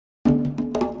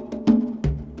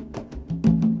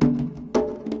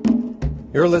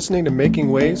You're listening to Making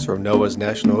Waves from NOAA's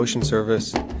National Ocean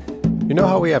Service. You know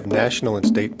how we have national and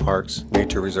state parks,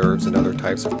 nature reserves, and other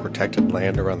types of protected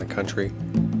land around the country?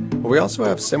 Well, we also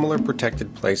have similar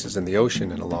protected places in the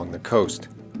ocean and along the coast.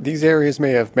 These areas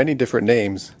may have many different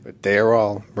names, but they are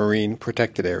all marine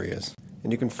protected areas.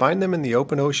 And you can find them in the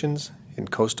open oceans, in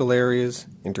coastal areas,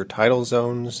 intertidal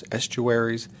zones,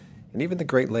 estuaries, and even the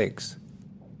Great Lakes.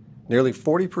 Nearly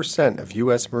 40% of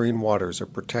U.S. marine waters are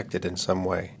protected in some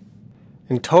way.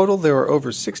 In total, there are over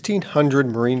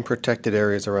 1,600 marine protected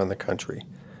areas around the country.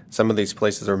 Some of these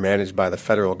places are managed by the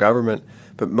federal government,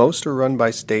 but most are run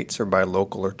by states or by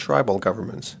local or tribal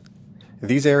governments.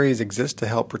 These areas exist to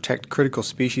help protect critical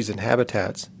species and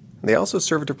habitats. They also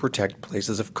serve to protect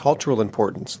places of cultural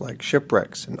importance like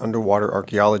shipwrecks and underwater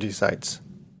archaeology sites.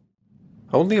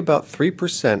 Only about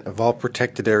 3% of all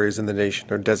protected areas in the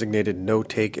nation are designated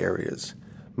no-take areas.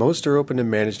 Most are open to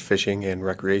managed fishing and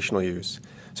recreational use.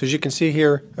 So as you can see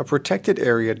here, a protected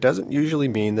area doesn't usually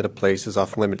mean that a place is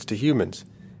off limits to humans.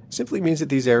 It simply means that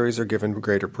these areas are given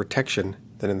greater protection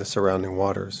than in the surrounding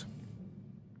waters.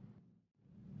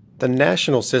 The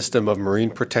National System of Marine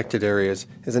Protected Areas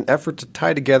is an effort to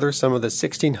tie together some of the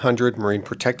 1,600 marine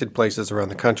protected places around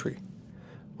the country.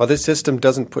 While this system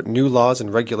doesn't put new laws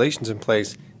and regulations in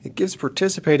place, it gives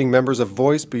participating members a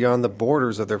voice beyond the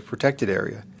borders of their protected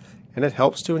area, and it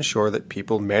helps to ensure that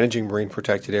people managing marine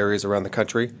protected areas around the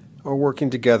country are working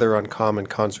together on common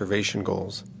conservation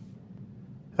goals.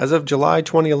 As of July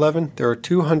 2011, there are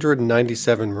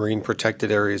 297 marine protected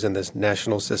areas in this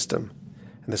national system,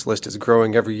 and this list is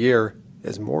growing every year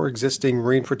as more existing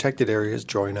marine protected areas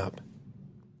join up.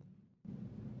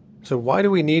 So why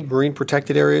do we need marine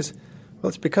protected areas? Well,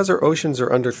 it's because our oceans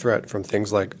are under threat from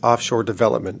things like offshore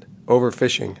development,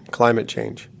 overfishing, and climate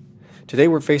change. Today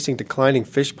we're facing declining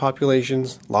fish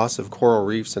populations, loss of coral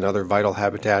reefs and other vital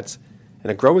habitats,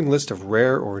 and a growing list of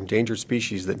rare or endangered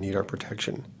species that need our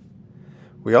protection.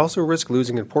 We also risk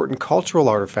losing important cultural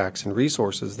artifacts and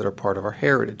resources that are part of our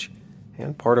heritage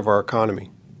and part of our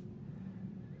economy.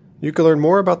 You can learn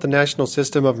more about the National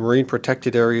System of Marine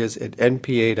Protected Areas at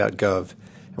npa.gov.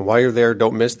 And while you're there,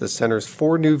 don't miss the Center's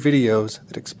 4 new videos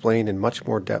that explain in much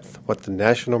more depth what the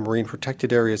National Marine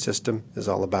Protected Area System is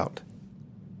all about.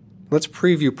 Let's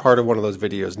preview part of one of those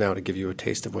videos now to give you a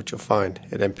taste of what you'll find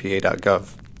at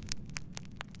npa.gov.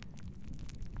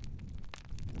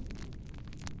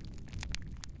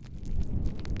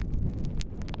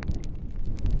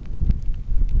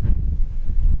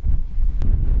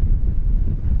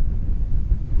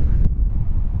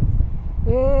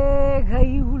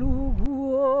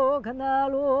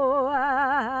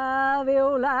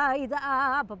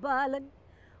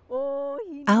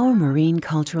 Our marine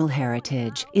cultural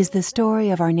heritage is the story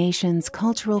of our nation's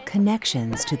cultural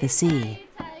connections to the sea.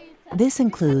 This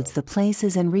includes the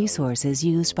places and resources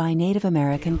used by Native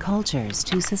American cultures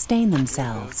to sustain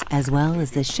themselves, as well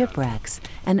as the shipwrecks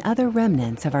and other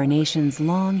remnants of our nation's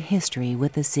long history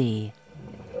with the sea.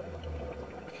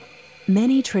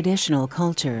 Many traditional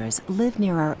cultures live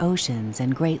near our oceans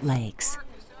and Great Lakes.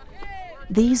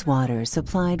 These waters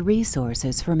supplied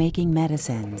resources for making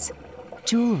medicines,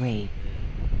 jewelry,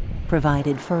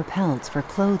 provided fur pelts for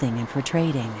clothing and for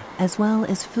trading, as well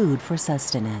as food for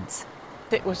sustenance.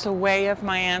 It was a way of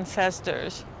my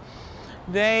ancestors.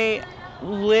 They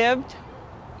lived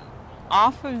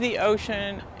off of the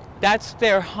ocean. That's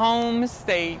their homes.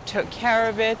 They took care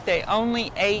of it. They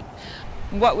only ate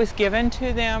what was given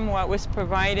to them, what was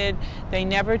provided. They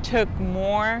never took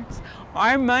more.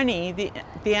 Our money,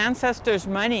 the ancestors'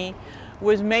 money,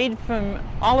 was made from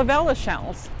olivella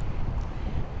shells.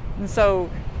 And so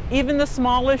even the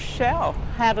smallest shell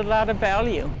had a lot of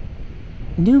value.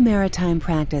 New maritime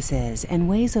practices and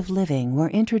ways of living were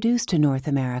introduced to North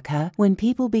America when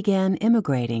people began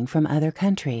immigrating from other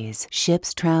countries.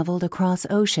 Ships traveled across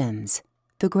oceans,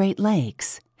 the Great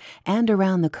Lakes, and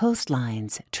around the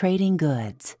coastlines, trading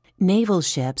goods. Naval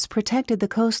ships protected the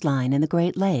coastline in the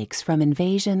Great Lakes from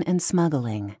invasion and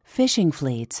smuggling. Fishing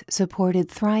fleets supported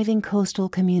thriving coastal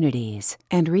communities,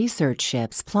 and research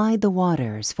ships plied the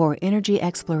waters for energy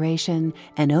exploration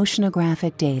and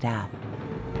oceanographic data.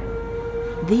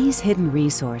 These hidden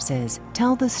resources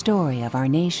tell the story of our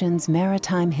nation's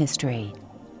maritime history.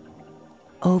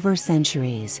 Over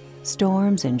centuries,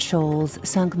 storms and shoals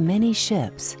sunk many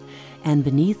ships, and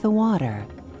beneath the water,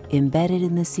 embedded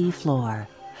in the seafloor,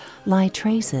 lie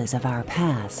traces of our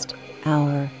past,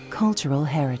 our cultural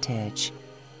heritage.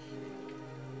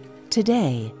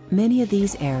 Today, many of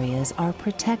these areas are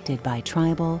protected by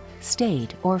tribal,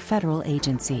 state, or federal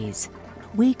agencies.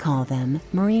 We call them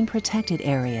Marine Protected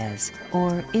Areas,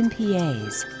 or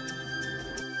MPAs.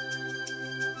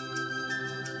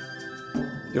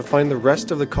 You'll find the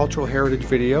rest of the cultural heritage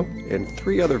video and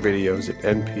 3 other videos at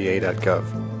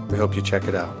npa.gov. We hope you check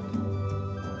it out.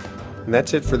 And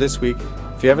that's it for this week.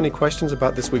 If you have any questions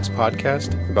about this week's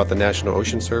podcast, about the National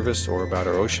Ocean Service, or about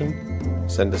our ocean,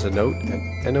 send us a note at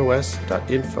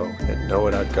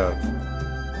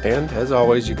nos.info@noaa.gov. And, as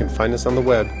always, you can find us on the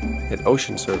web at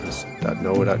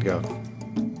oceanservice.noaa.gov.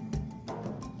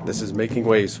 This is Making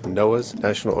Waves from NOAA's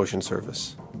National Ocean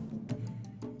Service.